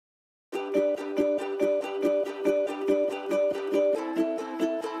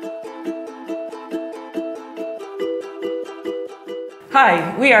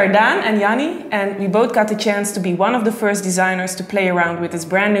Hi, we are Daan and Jannie, and we both got the chance to be one of the first designers to play around with this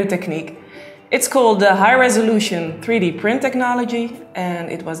brand new technique. It's called the high resolution 3D print technology,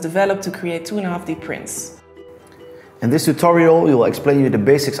 and it was developed to create 2.5D prints. In this tutorial, we will explain you the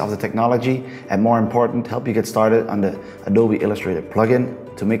basics of the technology and, more important, help you get started on the Adobe Illustrator plugin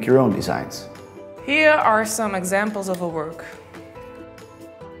to make your own designs. Here are some examples of our work.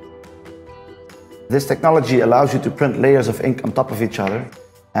 This technology allows you to print layers of ink on top of each other,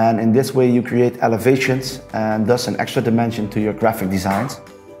 and in this way you create elevations and thus an extra dimension to your graphic designs.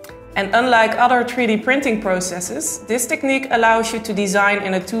 And unlike other 3D printing processes, this technique allows you to design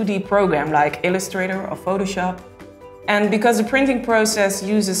in a 2D program like Illustrator or Photoshop. And because the printing process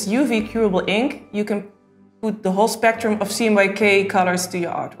uses UV curable ink, you can put the whole spectrum of CMYK colors to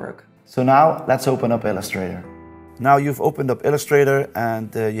your artwork. So now let's open up Illustrator. Now you've opened up Illustrator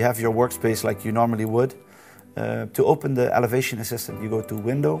and you have your workspace like you normally would. To open the Elevation Assistant, you go to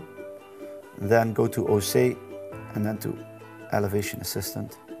Window, then go to Océ, and then to Elevation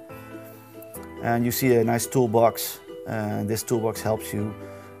Assistant. And you see a nice toolbox. This toolbox helps you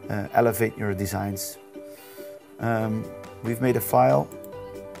elevate your designs. We've made a file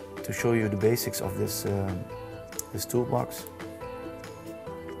to show you the basics of this toolbox.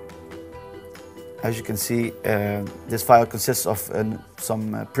 As you can see, this file consists of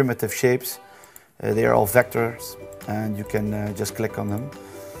some primitive shapes. They are all vectors, and you can just click on them.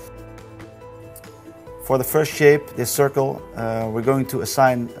 For the first shape, this circle, we're going to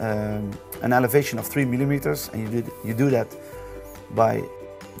assign an elevation of 3 millimeters, and you do that by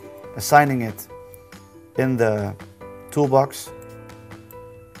assigning it in the toolbox.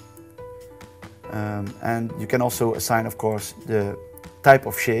 And you can also assign, of course, the type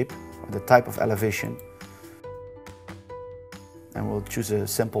of shape, or the type of elevation. And we'll choose a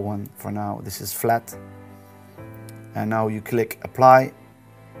simple one for now. This is flat. And now you click Apply,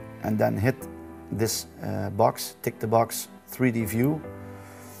 and then hit this box, tick the box 3D View.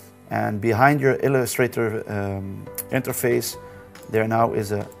 And behind your Illustrator interface, there now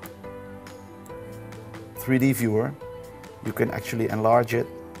is a 3D viewer. You can actually enlarge it,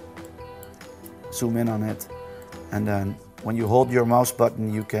 zoom in on it, and then when you hold your mouse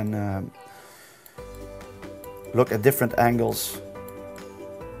button, you can look at different angles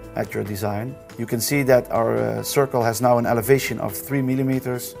at your design. You can see that our circle has now an elevation of 3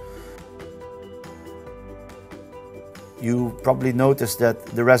 millimeters. You probably noticed that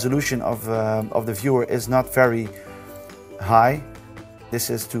the resolution of the viewer is not very high. This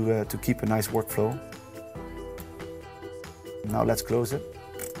is to keep a nice workflow. Now let's close it,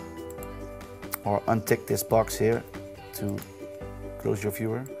 or untick this box here to close your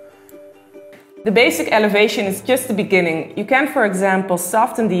viewer. The basic elevation is just the beginning. You can, for example,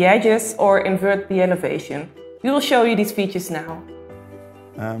 soften the edges or invert the elevation. We will show you these features now.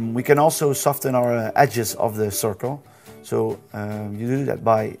 We can also soften our edges of the circle. So you do that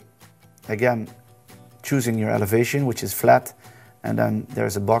by, again, choosing your elevation, which is flat, and then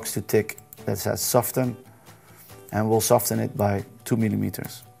there's a box to tick that says soften, and we'll soften it by 2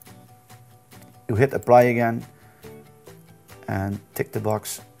 millimeters. You hit Apply again and tick the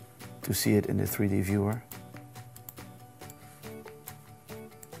box to see it in the 3D viewer.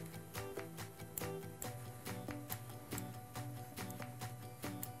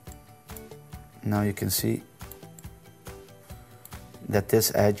 Now you can see that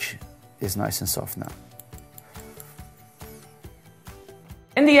this edge is nice and soft now.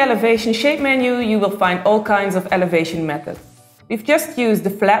 In the elevation shape menu, you will find all kinds of elevation methods. We've just used the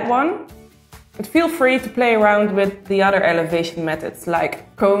flat one, but feel free to play around with the other elevation methods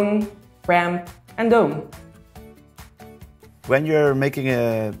like cone, ramp, and dome. When you're making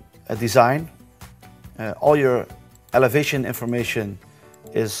a design, all your elevation information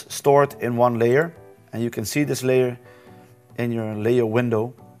is stored in one layer, and you can see this layer in your layer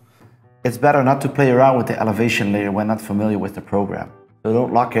window. It's better not to play around with the elevation layer when not familiar with the program. So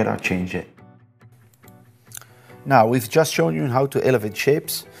don't lock it or change it. Now, we've just shown you how to elevate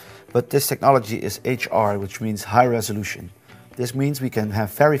shapes, but this technology is HR, which means high resolution. This means we can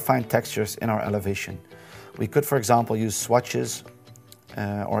have very fine textures in our elevation. We could, for example, use swatches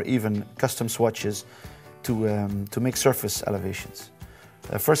or even custom swatches to make surface elevations.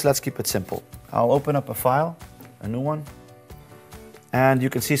 First, let's keep it simple. I'll open up a file, a new one, and you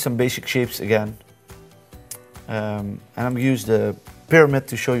can see some basic shapes again. And I'm going to use the pyramid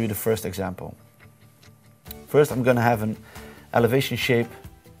to show you the first example. First, I'm going to have an elevation shape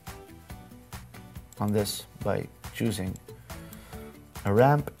on this by choosing a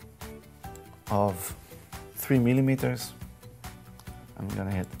ramp of 3 millimeters. I'm going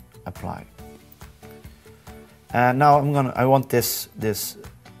to hit Apply. And now I want this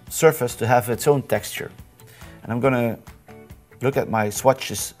surface to have its own texture. And I'm gonna look at my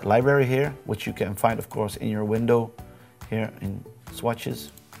swatches library here, which you can find, of course, in your window here in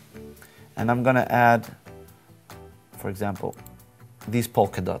swatches. And I'm gonna add, for example, these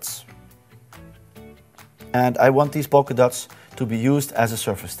polka dots. And I want these polka dots to be used as a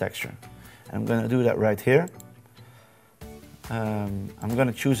surface texture. And I'm gonna do that right here. I'm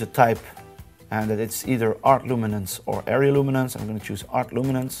gonna choose a type, and that it's either art luminance or area luminance. I'm gonna choose art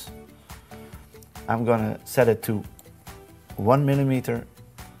luminance. I'm gonna set it to 1 millimeter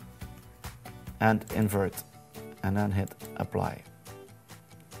and invert, and then hit apply.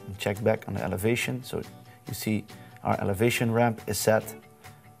 And check back on the elevation. So you see our elevation ramp is set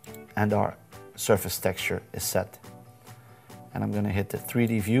and our surface texture is set. And I'm gonna hit the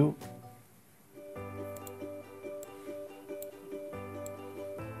 3D view.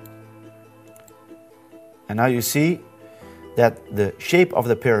 And now you see that the shape of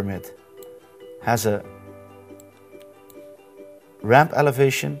the pyramid has a ramp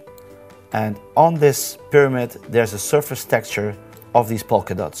elevation, and on this pyramid there's a surface texture of these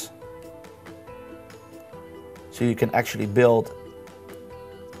polka dots. So you can actually build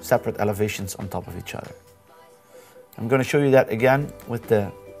separate elevations on top of each other. I'm going to show you that again with the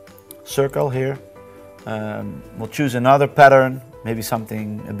circle here. We'll choose another pattern, maybe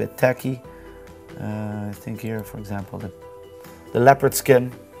something a bit tacky. I think here, for example, the leopard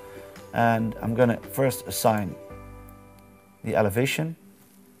skin. And I'm going to first assign the elevation,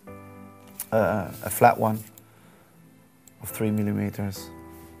 a flat one of 3 millimeters.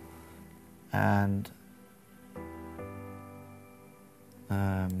 And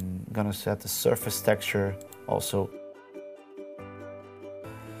I'm going to set the surface texture also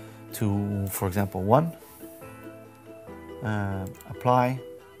to, for example, 1. Apply.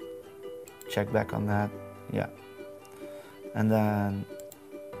 Check back on that, yeah. And then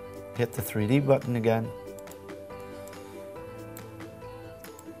hit the 3D button again.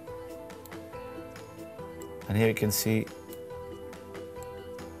 And here you can see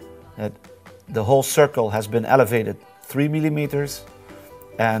that the whole circle has been elevated 3 millimeters,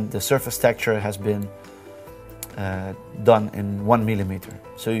 and the surface texture has been done in 1 millimeter.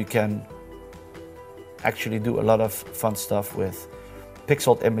 So you can actually do a lot of fun stuff with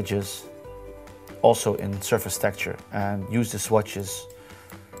pixeled images, also in surface texture, and use the swatches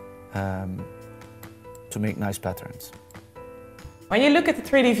to make nice patterns. When you look at the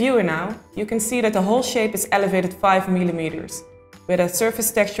 3D viewer now, you can see that the whole shape is elevated 5 millimeters, with a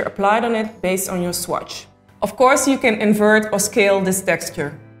surface texture applied on it based on your swatch. Of course, you can invert or scale this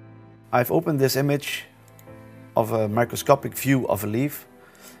texture. I've opened this image of a microscopic view of a leaf,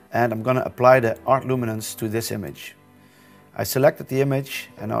 and I'm going to apply the art luminance to this image. I selected the image,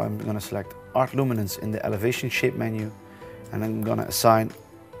 and now I'm going to select art luminance in the elevation shape menu, and I'm going to assign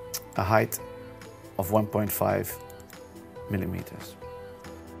a height of 1.5 millimeters.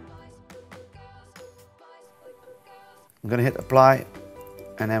 I'm going to hit apply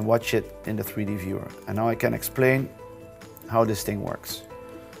and then watch it in the 3D viewer. And now I can explain how this thing works.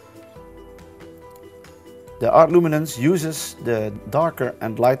 The art luminance uses the darker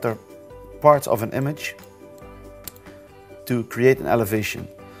and lighter parts of an image to create an elevation.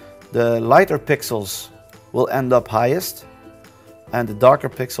 The lighter pixels will end up highest, and the darker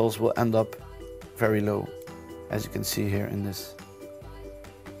pixels will end up very low, as you can see here in this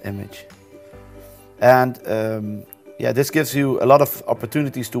image. And yeah, this gives you a lot of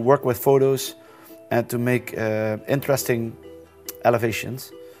opportunities to work with photos and to make interesting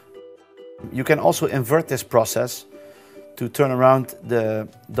elevations. You can also invert this process to turn around the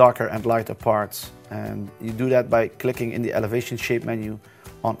darker and lighter parts. And you do that by clicking in the elevation shape menu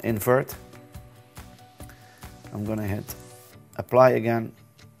on invert. I'm gonna hit apply again,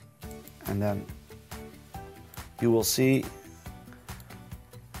 and then you will see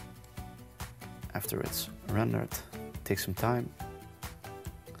after it's rendered, it takes some time.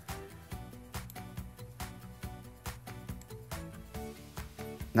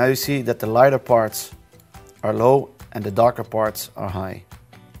 Now you see that the lighter parts are low and the darker parts are high.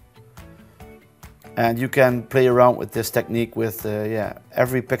 And you can play around with this technique with yeah,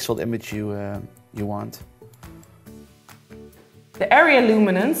 every pixeled image you want. The area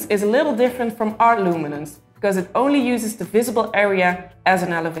luminance is a little different from art luminance because it only uses the visible area as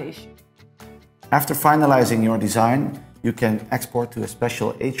an elevation. After finalizing your design, you can export to a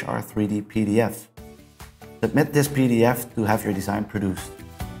special HR3D PDF. Submit this PDF to have your design produced.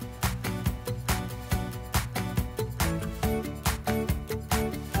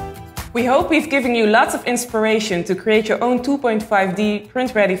 We hope we've given you lots of inspiration to create your own 2.5D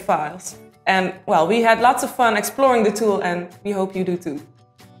print-ready files. And well, we had lots of fun exploring the tool and we hope you do too.